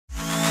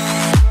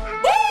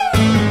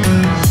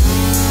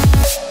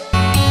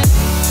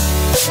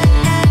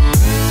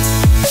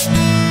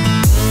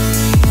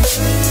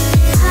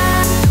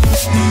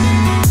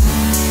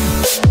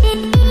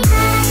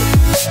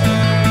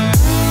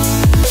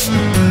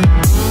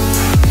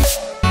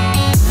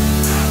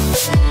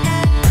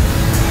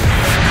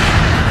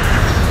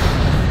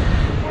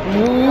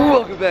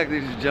back,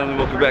 ladies and gentlemen.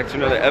 Welcome back to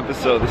another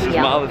episode. This is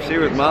Molives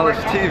here with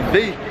Molives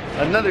TV.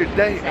 Another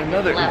day,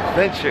 another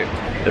adventure.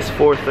 It's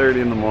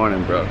 4:30 in the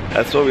morning, bro.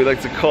 That's what we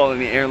like to call in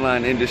the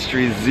airline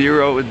industry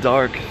 0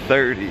 dark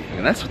 30.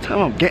 And that's what time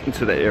I'm getting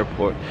to the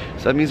airport.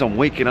 So that means I'm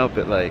waking up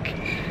at like...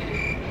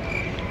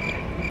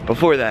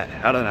 Before that,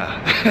 I don't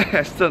know.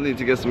 I still need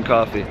to get some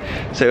coffee.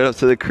 Say what up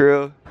to the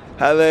crew.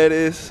 Hi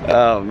ladies.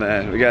 Oh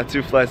man, we got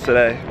 2 flights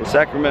today.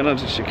 Sacramento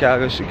to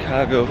Chicago,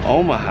 Chicago,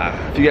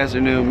 Omaha. If you guys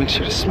are new, make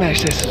sure to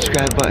smash that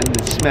subscribe button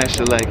and smash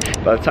the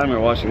like. By the time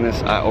you're watching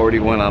this, I already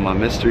went on my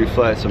mystery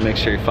flight, so make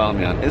sure you follow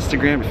me on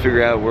Instagram to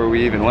figure out where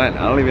we even went.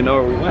 I don't even know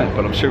where we went,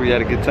 but I'm sure we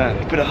had a good time.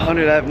 But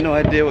 100, I have no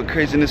idea what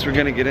craziness we're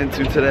gonna get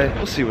into today.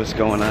 We'll see what's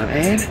going on,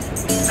 and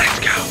let's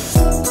go.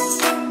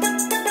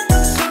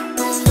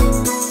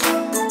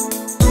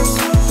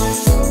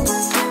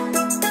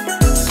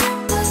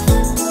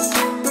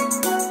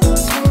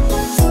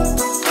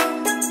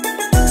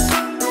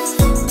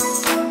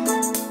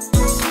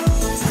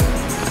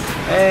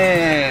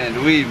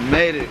 And we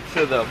made it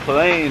to the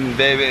plane,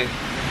 baby.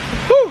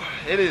 Whew,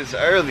 it is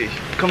early.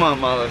 Come on,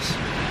 Molives,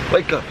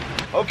 wake up.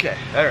 Okay,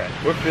 all right,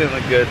 we're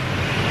feeling good.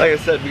 Like I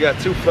said, we got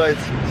 2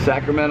 flights,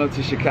 Sacramento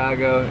to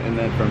Chicago, and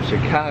then from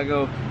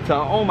Chicago to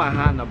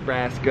Omaha,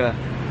 Nebraska,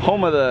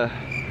 home of the...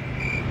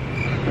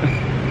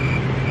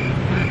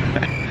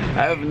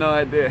 I have no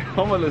idea.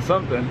 Home of the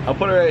something. I'll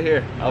put it right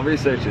here. I'll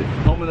research it.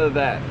 Home of the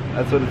that.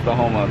 That's what it's the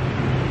home of.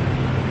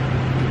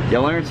 You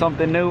learn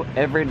something new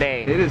every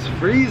day. It is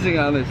freezing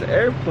on this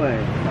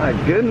airplane. My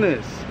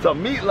goodness. It's a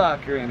meat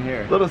locker in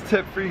here. Little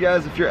tip for you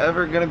guys, if you're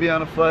ever gonna be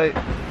on a flight,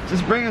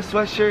 just bring a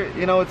sweatshirt.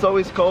 You know, it's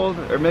always cold,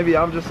 or maybe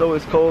I'm just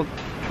always cold,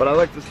 but I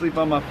like to sleep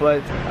on my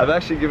flights. I've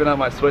actually given out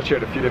my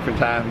sweatshirt a few different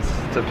times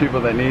to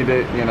people that need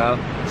it, you know?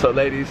 So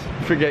ladies,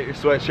 forget your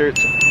sweatshirts.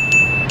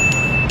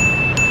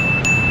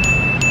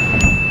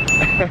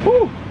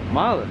 Whew,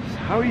 Molives,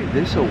 how are you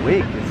this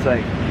awake? It's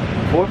like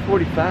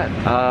 4:45,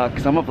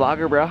 cause I'm a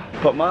vlogger, bro.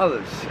 But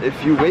Molives,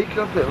 if you wake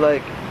up at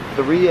like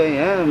 3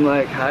 a.m.,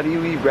 like how do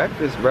you eat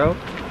breakfast, bro?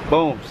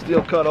 Boom,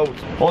 steel cut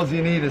oats. All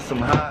you need is some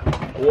hot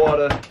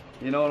water,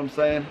 you know what I'm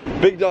saying?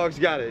 Big dogs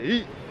gotta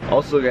eat.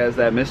 Also guys,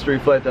 that mystery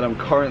flight that I'm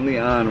currently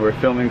on, we're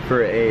filming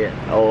for a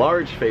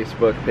large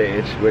Facebook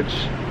page,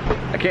 which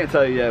I can't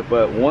tell you yet,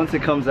 but once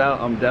it comes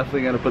out, I'm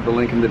definitely gonna put the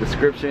link in the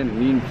description.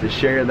 You need to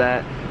share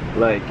that,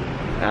 like,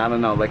 I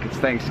don't know, like it's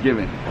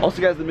Thanksgiving. Also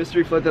guys, the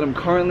mystery flight that I'm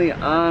currently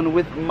on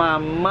with my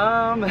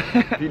mom.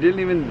 If you didn't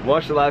even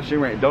watch the live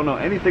stream, right, don't know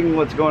anything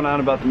what's going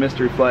on about the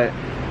mystery flight,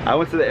 I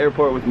went to the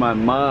airport with my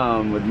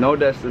mom with no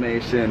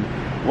destination,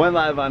 went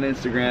live on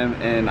Instagram,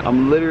 and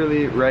I'm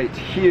literally right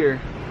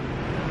here.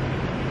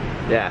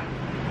 Yeah,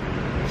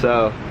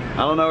 so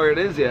I don't know where it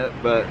is yet,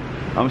 but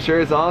I'm sure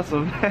it's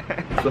awesome.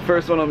 It's the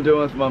first one I'm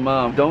doing with my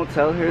mom. Don't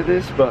tell her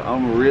this, but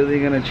I'm really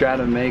gonna try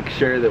to make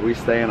sure that we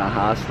stay in a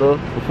hostel.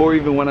 Before we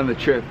even went on the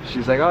trip,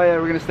 she's like, oh yeah,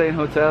 we're gonna stay in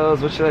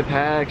hotels, what should I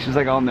pack? She's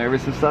like all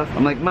nervous and stuff.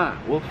 I'm like, Ma,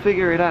 we'll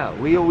figure it out.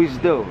 We always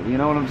do, you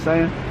know what I'm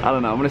saying? I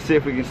don't know, I'm gonna see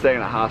if we can stay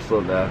in a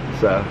hostel though.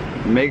 So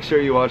make sure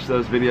you watch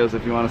those videos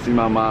if you wanna see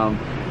my mom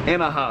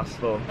in a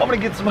hostel. I'm gonna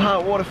get some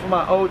hot water for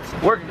my oats,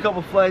 work a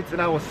couple flights,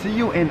 and I will see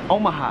you in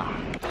Omaha.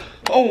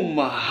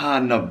 Omaha,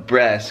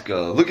 Nebraska.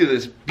 Look at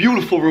this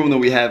beautiful room that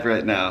we have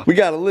right now. We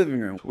got a living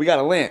room, we got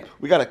a lamp,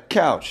 we got a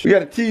couch, we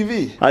got a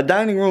TV, a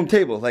dining room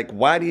table. Like,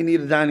 why do you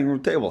need a dining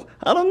room table?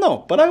 I don't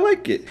know, but I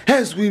like it.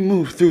 As we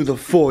move through the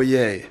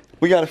foyer,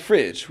 we got a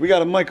fridge, we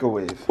got a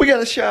microwave, we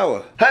got a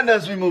shower. And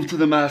as we move to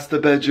the master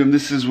bedroom,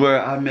 this is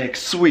where I make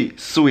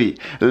sweet, sweet,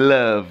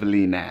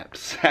 lovely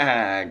naps.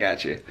 Haha,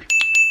 got you.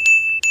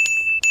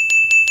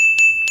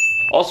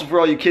 Also for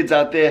all you kids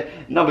out there,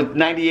 number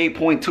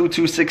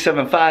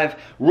 98.22675,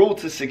 road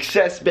to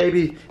success,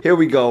 baby. Here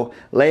we go.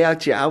 Lay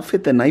out your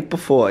outfit the night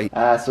before.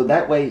 So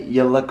that way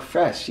you look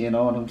fresh, you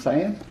know what I'm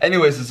saying?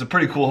 Anyways, it's a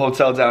pretty cool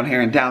hotel down here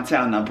in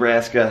downtown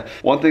Nebraska.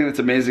 One thing that's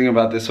amazing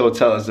about this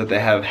hotel is that they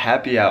have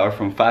happy hour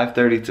from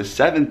 5:30 to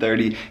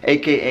 7:30,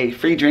 aka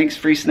free drinks,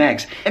 free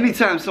snacks.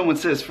 Anytime someone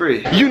says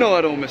free, you know I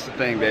don't miss a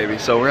thing, baby.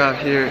 So we're out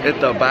here at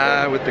the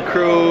bar with the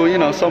crew. You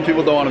know, some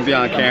people don't want to be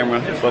on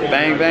camera, but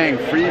bang bang,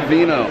 free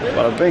vino.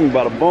 Bada bing,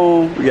 bada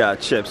boom. We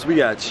got chips, we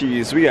got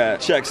cheese, we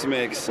got Chex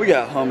Mix, we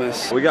got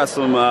hummus, we got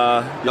some,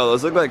 yo,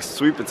 those look like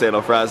sweet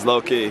potato fries,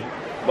 low key,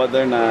 but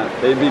they're not,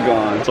 they be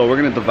gone. So we're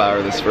gonna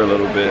devour this for a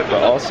little bit,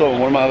 but also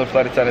one of my other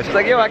flight attendants, she's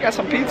like, yo, I got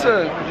some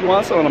pizza, you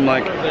want some? And I'm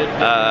like,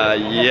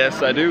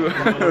 yes I do.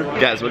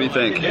 Guys, what do you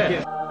think?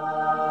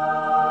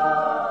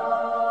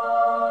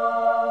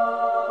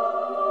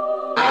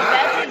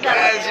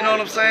 You know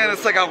what I'm saying?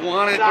 It's like I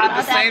want it, but at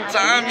the same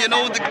time, you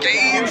know, the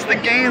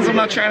gains. I'm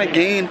not trying to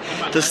gain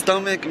the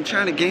stomach, I'm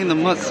trying to gain the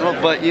muscle,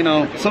 but you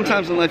know,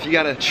 sometimes in life you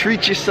gotta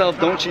treat yourself,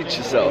 don't cheat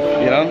yourself,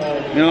 you know?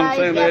 You know what I'm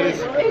saying,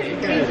 ladies?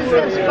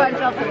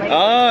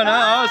 Oh, no,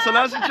 oh, so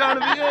now she's trying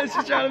to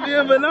be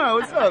in, but no,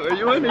 what's up? Are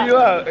you in or you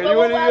out? Are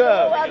you in or you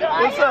out?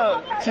 What's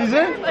up? She's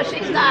in? But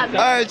she's not.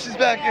 Alright, she's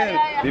back in.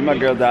 Be my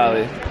girl,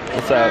 Dolly.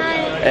 What's up?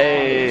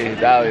 Hey,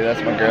 Dolly, that's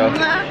my girl.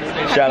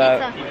 Shout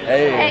out.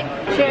 Hey.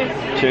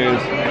 Cheers.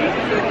 Cheers.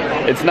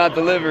 It's not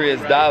delivery,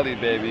 it's Dolly,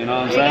 baby. You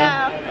know what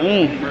I'm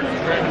saying?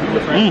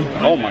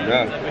 Oh my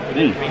God.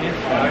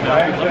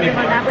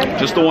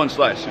 Just the one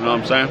slice, you know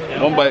what I'm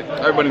saying? One bite.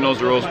 Everybody knows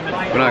the rules.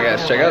 But now,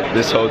 guys, check out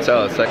this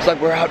hotel. It's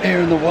like we're out here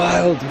in the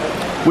wild.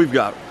 We've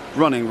got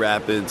running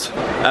rapids.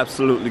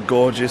 Absolutely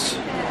gorgeous.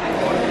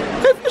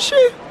 Hey, fishy.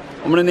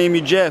 I'm gonna name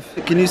you Jeff.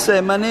 Can you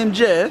say my name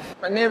Jeff?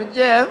 My name is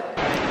Jeff.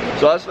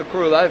 So that's the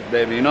crew life,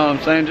 baby. You know what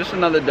I'm saying? Just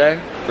another day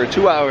for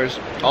 2 hours.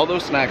 All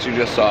those snacks you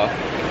just saw,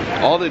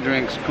 all the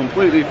drinks,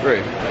 completely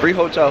free. Free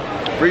hotel,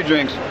 free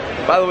drinks.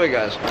 By the way,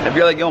 guys, if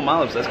you're like, yo,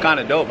 Molives, that's kind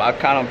of dope. I'm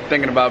kind of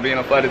thinking about being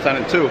a flight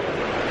attendant too.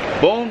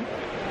 Boom.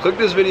 Click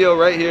this video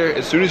right here.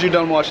 As soon as you're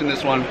done watching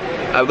this one,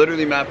 I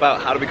literally map out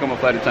how to become a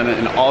flight attendant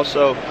and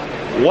also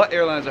what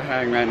airlines are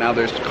hiring right now.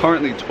 There's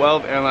currently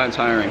 12 airlines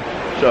hiring.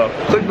 So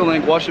click the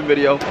link, watch the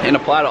video, and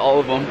apply to all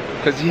of them,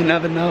 because you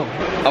never know.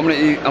 I'm gonna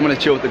eat, I'm gonna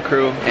chill with the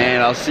crew,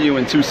 and I'll see you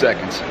in 2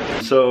 seconds.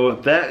 So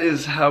that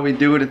is how we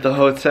do it at the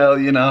hotel.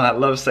 You know, I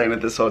love staying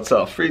at this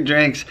hotel. Free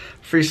drinks,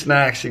 free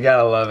snacks, you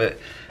gotta love it.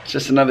 It's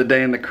just another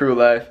day in the crew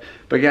life.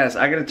 But guys,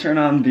 I gotta turn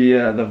on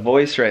the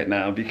voice right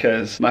now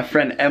because my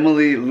friend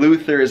Emily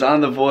Luther is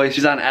on the voice.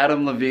 She's on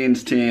Adam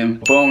Levine's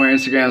team. Boom, her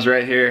Instagram's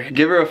right here.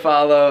 Give her a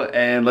follow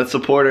and let's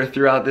support her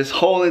throughout this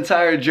whole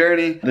entire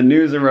journey. The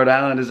news in Rhode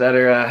Island is at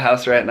her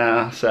house right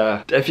now.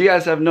 So if you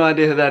guys have no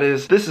idea who that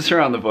is, this is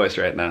her on the voice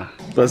right now.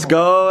 Let's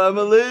go,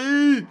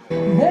 Emily!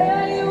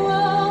 There you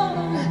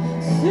are,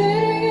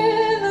 sitting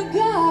in the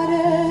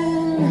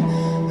garden,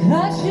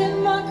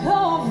 clutching my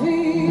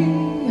coffee,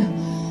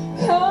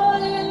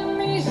 calling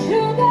me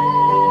sugar.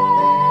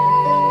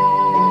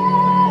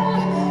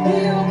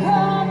 You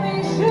call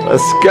me sugar.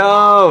 Let's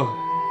go!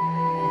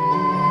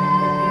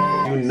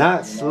 Do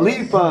not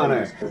sleep on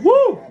her.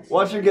 Woo!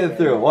 Watch her get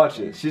through. Watch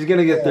it. She's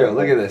gonna get through.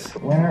 Look at this.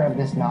 Winner of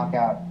this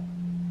knockout,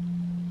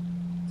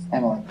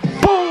 Emily.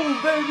 Boom,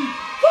 baby!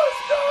 Let's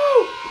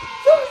go!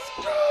 Let's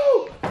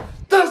go!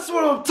 That's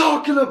what I'm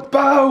talking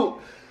about!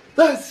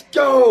 Let's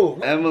go!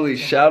 Emily,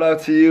 shout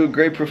out to you.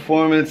 Great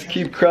performance.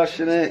 Keep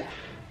crushing it.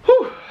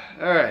 Whew!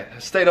 Alright, I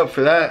stayed up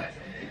for that.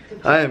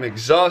 I am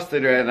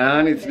exhausted right now.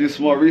 I need to do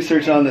some more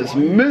research on this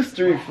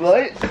mystery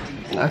flight.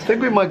 I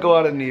think we might go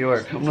out of New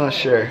York. I'm not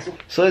sure.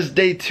 So it's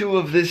day 2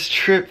 of this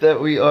trip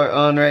that we are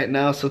on right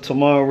now. So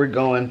tomorrow we're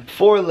going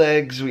 4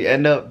 legs. We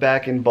end up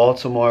back in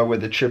Baltimore where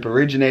the trip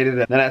originated.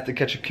 And then I have to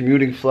catch a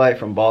commuting flight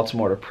from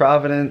Baltimore to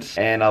Providence.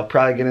 And I'll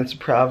probably get into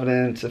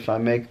Providence if I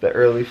make the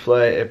early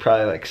flight at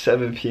probably like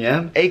 7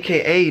 p.m.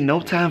 AKA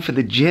no time for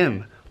the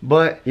gym.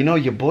 But, you know,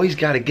 your boys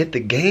gotta get the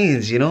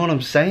gains, you know what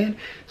I'm saying?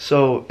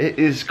 So, it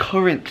is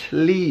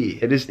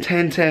currently, it is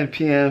 10:10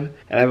 p.m.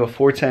 and I have a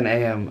 4:10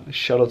 a.m.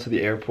 shuttle to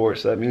the airport.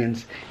 So that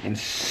means in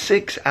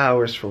 6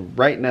 hours from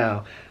right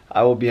now,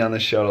 I will be on the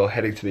shuttle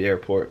heading to the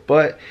airport.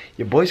 But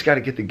your boys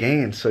gotta get the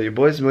gains. So your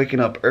boys waking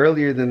up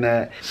earlier than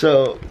that.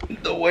 So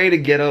the way to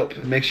get up,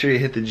 make sure you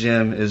hit the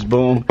gym is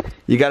boom.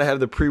 You gotta have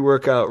the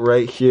pre-workout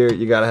right here.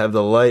 You gotta have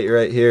the light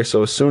right here.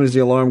 So as soon as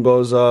the alarm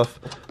goes off,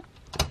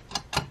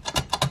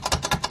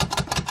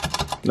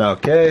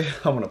 okay,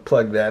 I'm gonna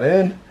plug that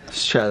in.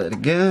 Let's try that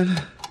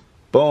again.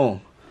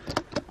 Boom.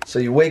 So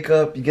you wake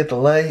up, you get the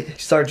light, you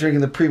start drinking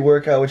the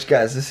pre-workout, which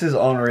guys, this is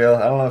unreal.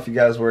 I don't know if you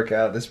guys work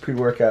out. This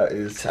pre-workout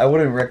is, I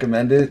wouldn't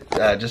recommend it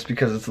just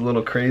because it's a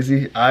little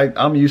crazy.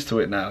 I'm used to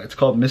it now. It's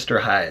called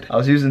Mr. Hyde. I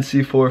was using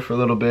C4 for a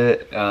little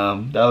bit.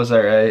 That was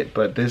alright,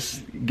 but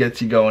this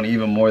gets you going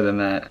even more than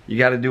that. You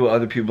gotta do what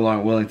other people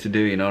aren't willing to do,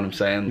 you know what I'm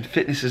saying?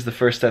 Fitness is the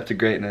first step to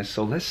greatness,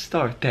 so let's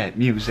start that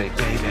music,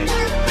 baby.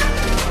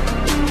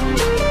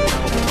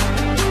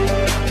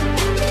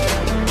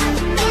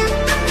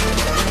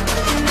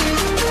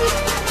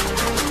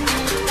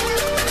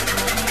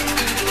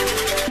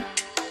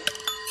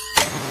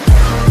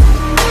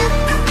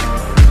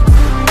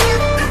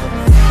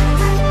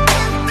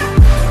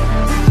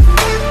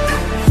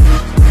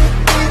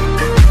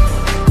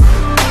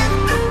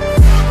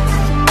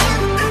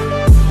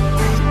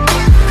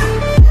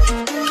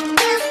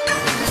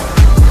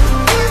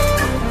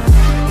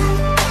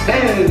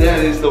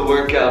 That is the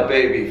workout,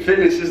 baby.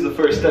 Fitness is the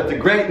first step to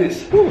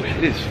greatness. Whew,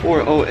 it is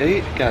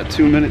 4:08. Got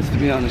 2 minutes to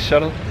be on the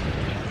shuttle.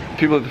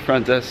 People at the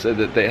front desk said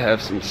that they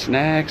have some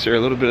snacks or a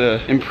little bit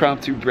of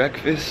impromptu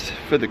breakfast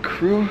for the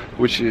crew,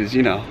 which is,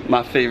 you know,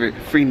 my favorite,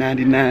 free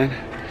 99.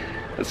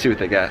 Let's see what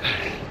they got.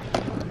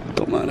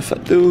 Don't mind if I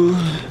do.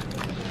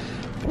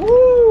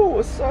 Woo,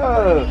 what's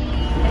up?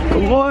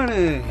 Good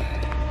morning.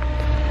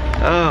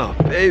 Oh,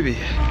 baby.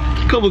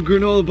 A couple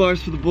granola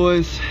bars for the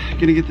boys.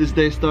 Gonna get this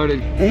day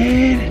started.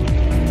 And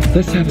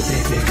let's have a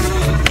day, baby.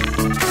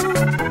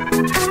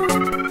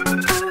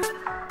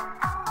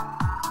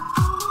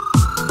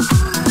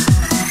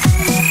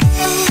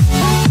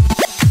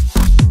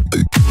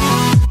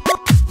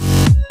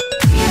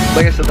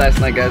 Like I said last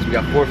night, guys, we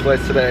got 4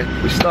 flights today.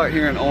 We start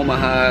here in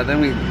Omaha, then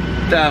we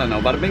I don't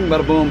know, bada bing,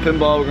 bada boom,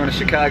 pinball, we're going to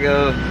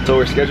Chicago. So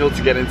we're scheduled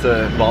to get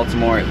into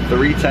Baltimore at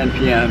 3:10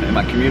 p.m. and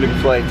my commuting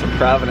flight to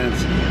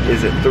Providence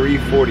is at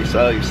 3:40,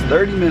 so I use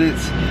 30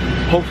 minutes.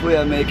 Hopefully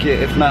I make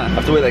it. If not, I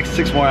have to wait like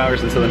 6 more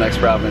hours until the next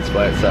Providence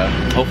flight. So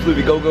hopefully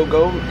we go,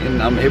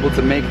 and I'm able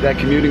to make that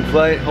commuting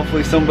flight.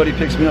 Hopefully somebody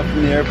picks me up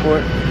from the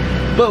airport,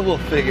 but we'll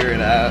figure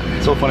it out.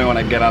 It's so funny when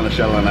I get on the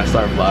shuttle and I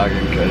start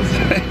vlogging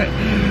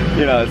because,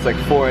 you know, it's like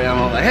 4 a.m.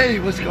 I'm like, hey,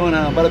 what's going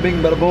on? Bada bing,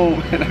 bada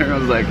boom. And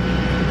everyone's like,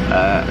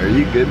 are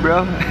you good,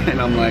 bro?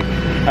 And I'm like,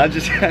 I'm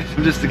just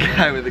a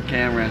guy with a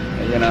camera,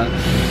 you know?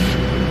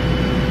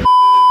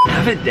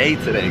 Have a day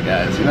today,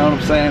 guys, you know what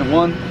I'm saying?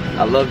 One,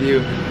 I love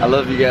you. I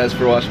love you guys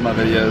for watching my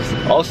videos.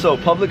 Also,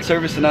 public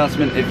service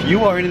announcement, if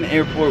you are in an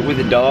airport with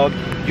a dog,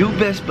 you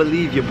best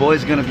believe your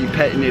boy's gonna be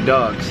petting your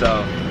dog.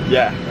 So,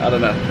 yeah, I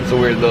don't know. It's a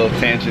weird little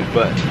tangent,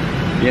 but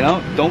you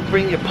know, don't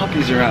bring your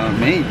puppies around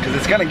me because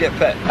it's gonna get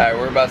pet. All right,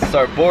 we're about to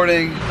start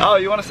boarding. Oh,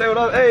 you wanna say what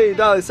up? Hey,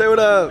 Dolly, say what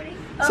up.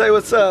 Say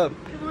what's up.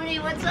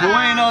 What's up?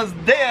 Buenos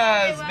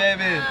dias,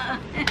 baby.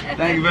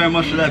 Thank you very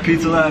much for that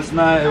pizza last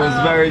night. It was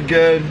very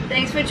good.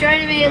 Thanks for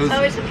joining me. It's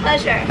always a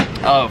pleasure.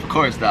 Oh, of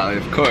course, Dolly,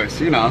 of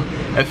course. You know,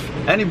 if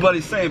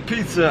anybody's saying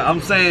pizza, I'm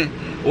saying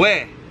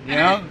where, you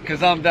know,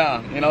 because I'm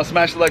down. You know,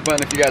 smash the like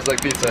button if you guys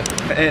like pizza.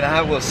 And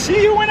I will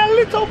see you in a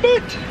little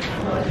bit.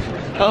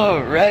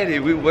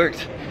 Alrighty, we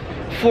worked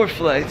 4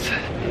 flights.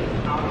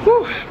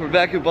 Whew, we're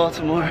back in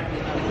Baltimore.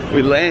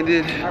 We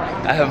landed.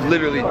 I have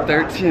literally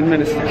 13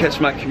 minutes to catch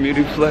my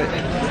commuting flight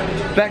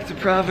back to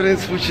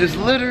Providence, which is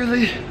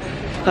literally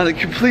on the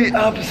complete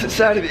opposite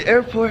side of the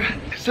airport.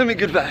 Send me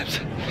good vibes.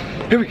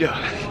 Here we go.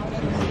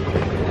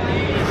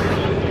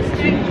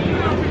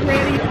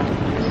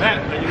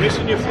 Matt, are you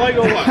missing your flight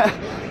or what?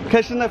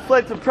 Catching that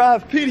flight to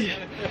Prov. Petey,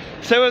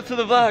 say what to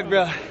the vlog,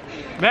 bro.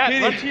 Matt,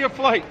 Petey. run to your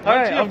flight. All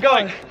right, I'm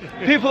going.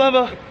 People,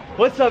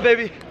 what's up,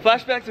 baby?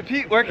 Flashback to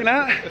Pete working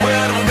out.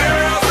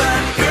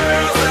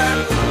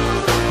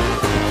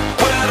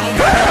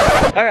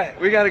 All right,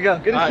 we gotta go.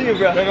 Good to see you,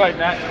 bro. Good night,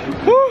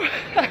 Matt. Woo.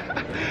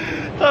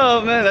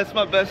 Oh man, that's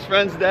my best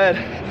friend's dad.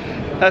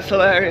 That's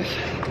hilarious.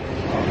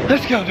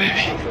 Let's go,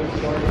 baby.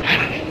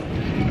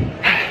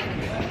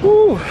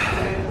 Woo.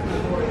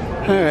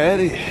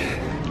 Alrighty.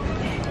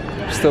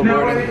 Still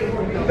boarding.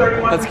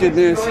 That's good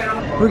news.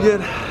 We're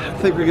good. I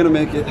think we're gonna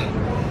make it.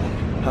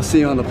 I'll see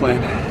you on the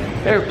plane.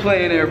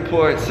 Airplane,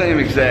 airport, same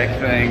exact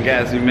thing.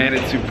 Guys, we made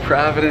it to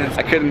Providence.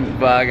 I couldn't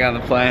vlog on the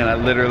plane. I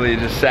literally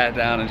just sat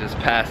down and just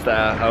passed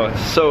out. I was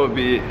so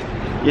beat.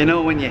 You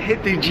know, when you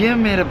hit the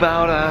gym at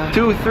about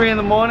 2 or 3 in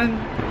the morning,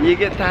 you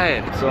get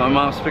tired. So my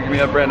mom's picking me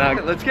up right now.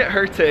 Let's get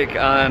her take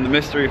on the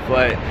mystery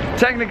flight.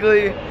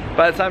 Technically,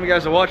 by the time you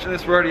guys are watching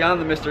this, we're already on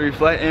the mystery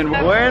flight and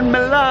we're in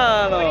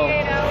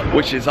Milano,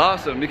 which is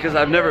awesome because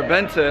I've never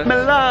been to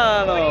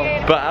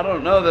Milano. But I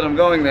don't know that I'm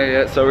going there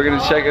yet, so we're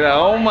gonna check it out.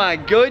 Oh my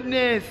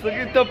goodness, look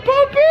at the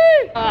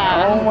puppy!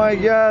 Oh my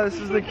god, this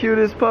is the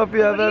cutest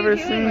puppy I've ever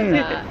seen.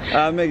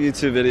 I make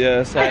YouTube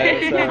videos. So.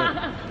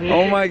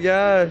 Oh my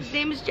gosh. His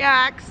name is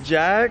Jax.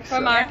 Jax?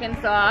 From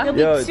Arkansas.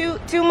 He'll be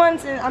two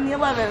months on the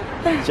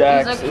 11th.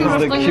 Jax is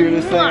the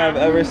cutest thing I've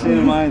ever seen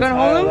in my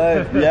entire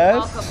life.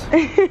 Yes?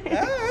 Hey.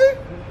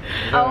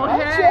 Oh,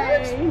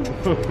 hey.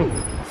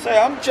 Say,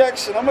 I'm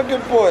Jackson. I'm a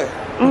good boy.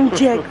 I'm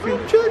Jackson.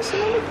 I'm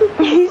Jackson. I'm a good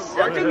boy. He's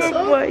such a good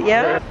boy,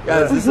 yeah.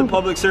 Guys, this is a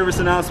public service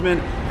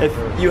announcement. If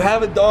you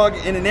have a dog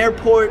in an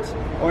airport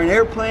or an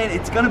airplane,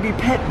 it's gonna be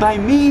pet by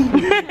me.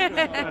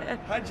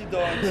 Hide your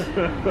dogs.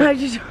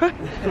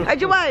 How'd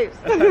your wives?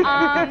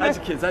 Hide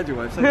your kids. Hide your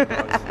wives. Hide your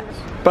dogs.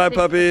 Bye,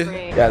 puppy.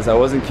 Guys, I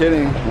wasn't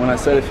kidding when I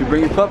said if you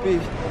bring your puppy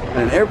in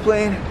an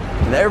airplane,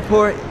 in the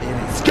airport,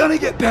 it's gonna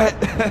get pet.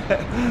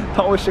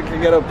 I wish I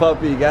could get a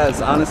puppy.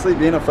 Guys, honestly,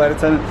 being a flight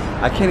attendant,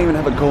 I can't even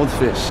have a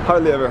goldfish.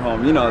 Hardly ever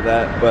home, you know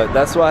that. But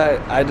that's why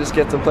I just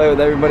get to play with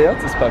everybody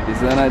else's puppies.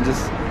 And then I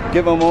just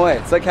give them away.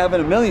 It's like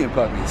having a million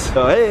puppies.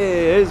 So,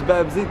 hey, here's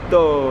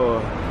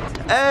Babsito.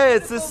 Hey,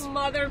 it's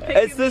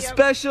the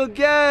special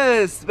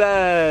guest,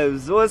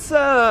 Babs. What's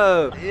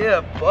up?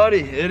 Yeah,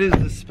 buddy, it is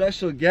the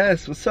special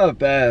guest. What's up,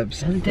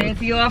 Babs? Another day at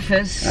the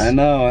office. I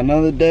know,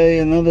 another day,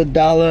 another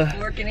dollar.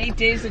 Working 8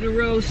 days in a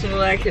row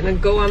so I can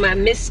go on my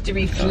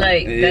mystery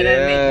flight that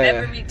I may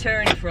never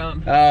return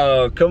from.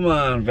 Oh, come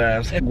on,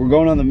 Babs. We're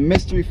going on the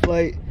mystery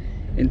flight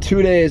in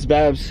 2 days,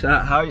 Babs.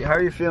 How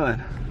are you feeling?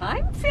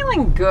 I'm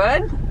feeling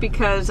good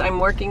because I'm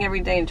working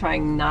every day and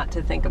trying not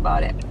to think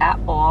about it at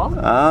all.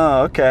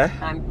 Oh, okay.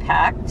 I'm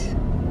packed.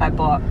 I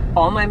bought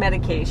all my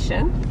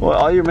medication. Well,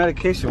 all your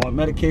medication. What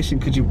medication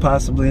could you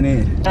possibly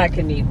need? I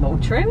could need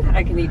Motrin.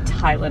 I could need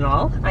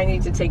Tylenol. I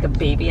need to take a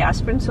baby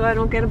aspirin so I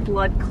don't get a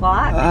blood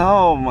clot.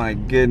 Oh my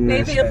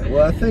goodness. Maybe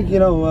well, I think, you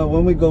know,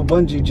 when we go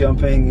bungee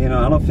jumping, you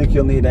know, I don't think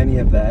you'll need any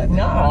of that.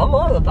 No, I'm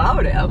all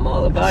about it. I'm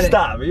all about it.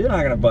 Stop. You're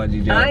not going to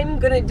bungee jump. I'm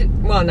going to do,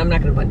 well, I'm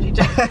not going to bungee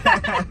jump.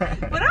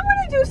 But I'm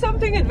going to do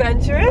something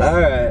adventurous. All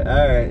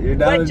right. You're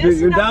down to do.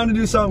 You're down to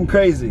do something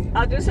crazy.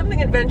 I'll do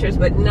something adventurous,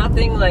 but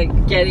nothing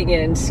like getting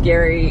in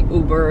scary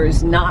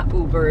Ubers, not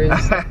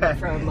Ubers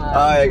from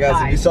Alright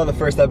guys, if you saw the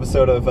first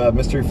episode of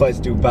Mystery Flights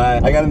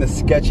Dubai, I got in a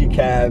sketchy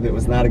cab. It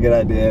was not a good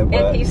idea.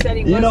 But, and he said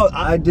he you know,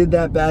 I did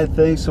that bad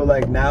thing, so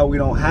like now we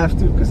don't have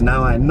to, because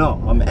now I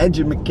know. I'm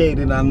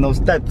educated on those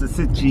types of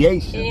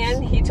situations.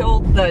 And he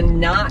told the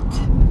not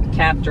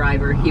cab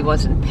driver he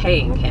wasn't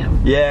paying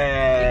him.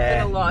 Yeah. He could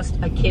have lost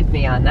a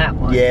kidney on that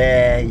one.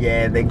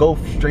 Yeah, they go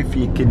straight for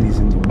your kidneys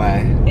in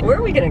Dubai. Where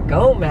are we gonna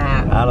go,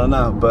 Matt? I don't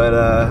know,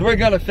 but we're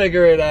gonna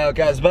figure it out,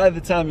 guys. By the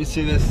time you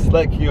see this,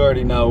 like you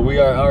already know, we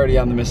are already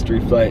on the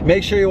mystery flight.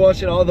 Make sure you're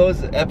watching all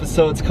those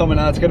episodes coming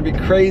out. It's gonna be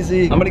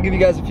crazy. I'm gonna give you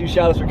guys a few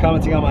shout outs for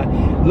commenting on my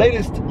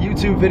latest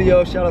YouTube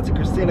video. Shout out to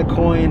Christina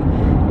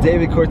Coyne,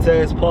 David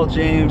Cortez, Paul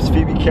James,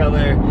 Phoebe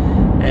Keller,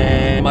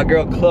 and my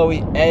girl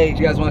Chloe A.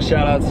 You guys want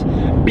shout outs?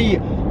 Be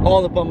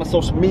all up on my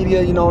social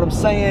media, you know what I'm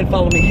saying?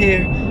 Follow me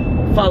here,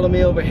 follow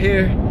me over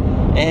here,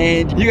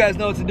 and you guys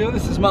know what to do.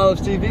 This is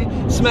Molives TV.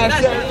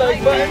 Smash that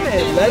like button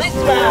and let's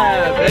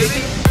ride,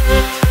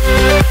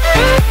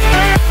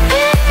 baby.